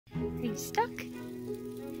Are you stuck?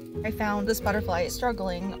 I found this butterfly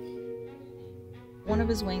struggling. One of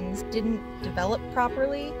his wings didn't develop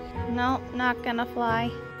properly. No, not gonna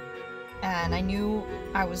fly. And I knew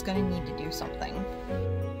I was gonna need to do something.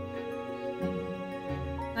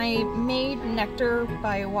 I made nectar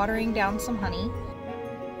by watering down some honey.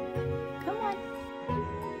 Come on.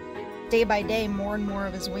 Day by day, more and more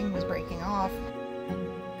of his wing was breaking off.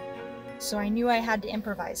 So I knew I had to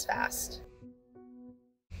improvise fast.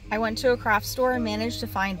 I went to a craft store and managed to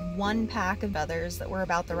find one pack of feathers that were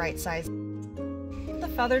about the right size.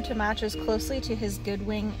 The feather to match as closely to his good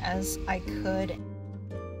wing as I could.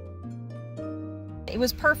 It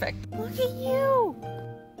was perfect. Look at you!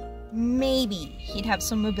 Maybe he'd have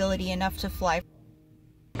some mobility enough to fly.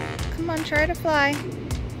 Come on, try to fly.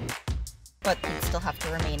 But he'd still have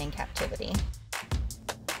to remain in captivity.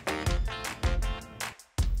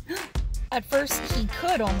 At first, he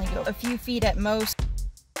could only go a few feet at most,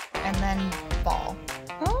 and then fall.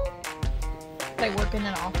 Oh? I work in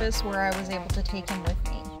an office where I was able to take him with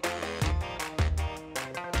me.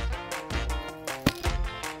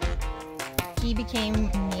 He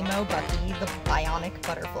became Nemo Bucky, the bionic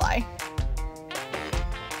butterfly.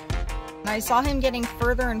 I saw him getting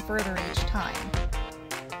further and further each time.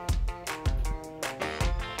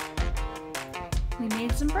 We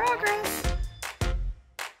made some progress.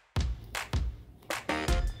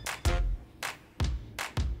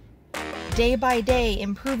 Day by day,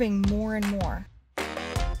 improving more and more.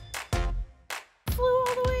 Flew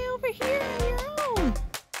all the way over here on your own.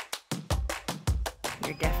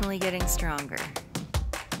 You're definitely getting stronger.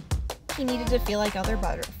 He needed to feel like other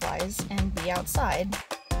butterflies and be outside.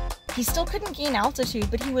 He still couldn't gain altitude,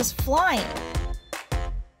 but he was flying.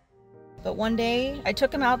 But one day, I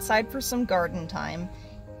took him outside for some garden time,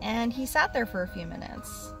 and he sat there for a few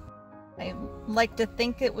minutes. I like to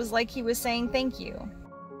think it was like he was saying thank you.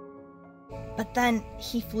 But then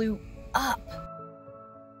he flew up,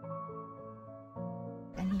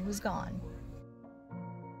 and he was gone.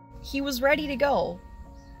 He was ready to go.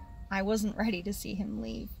 I wasn't ready to see him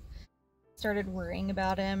leave. Started worrying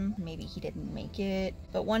about him. Maybe he didn't make it.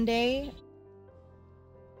 But one day,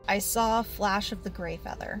 I saw a flash of the gray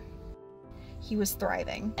feather. He was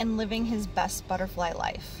thriving and living his best butterfly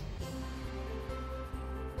life.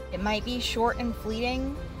 It might be short and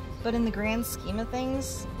fleeting, but in the grand scheme of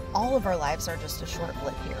things, all of our lives are just a short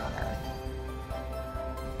blip here on Earth.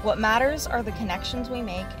 What matters are the connections we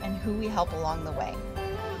make and who we help along the way.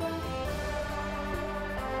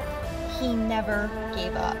 He never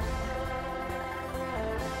gave up.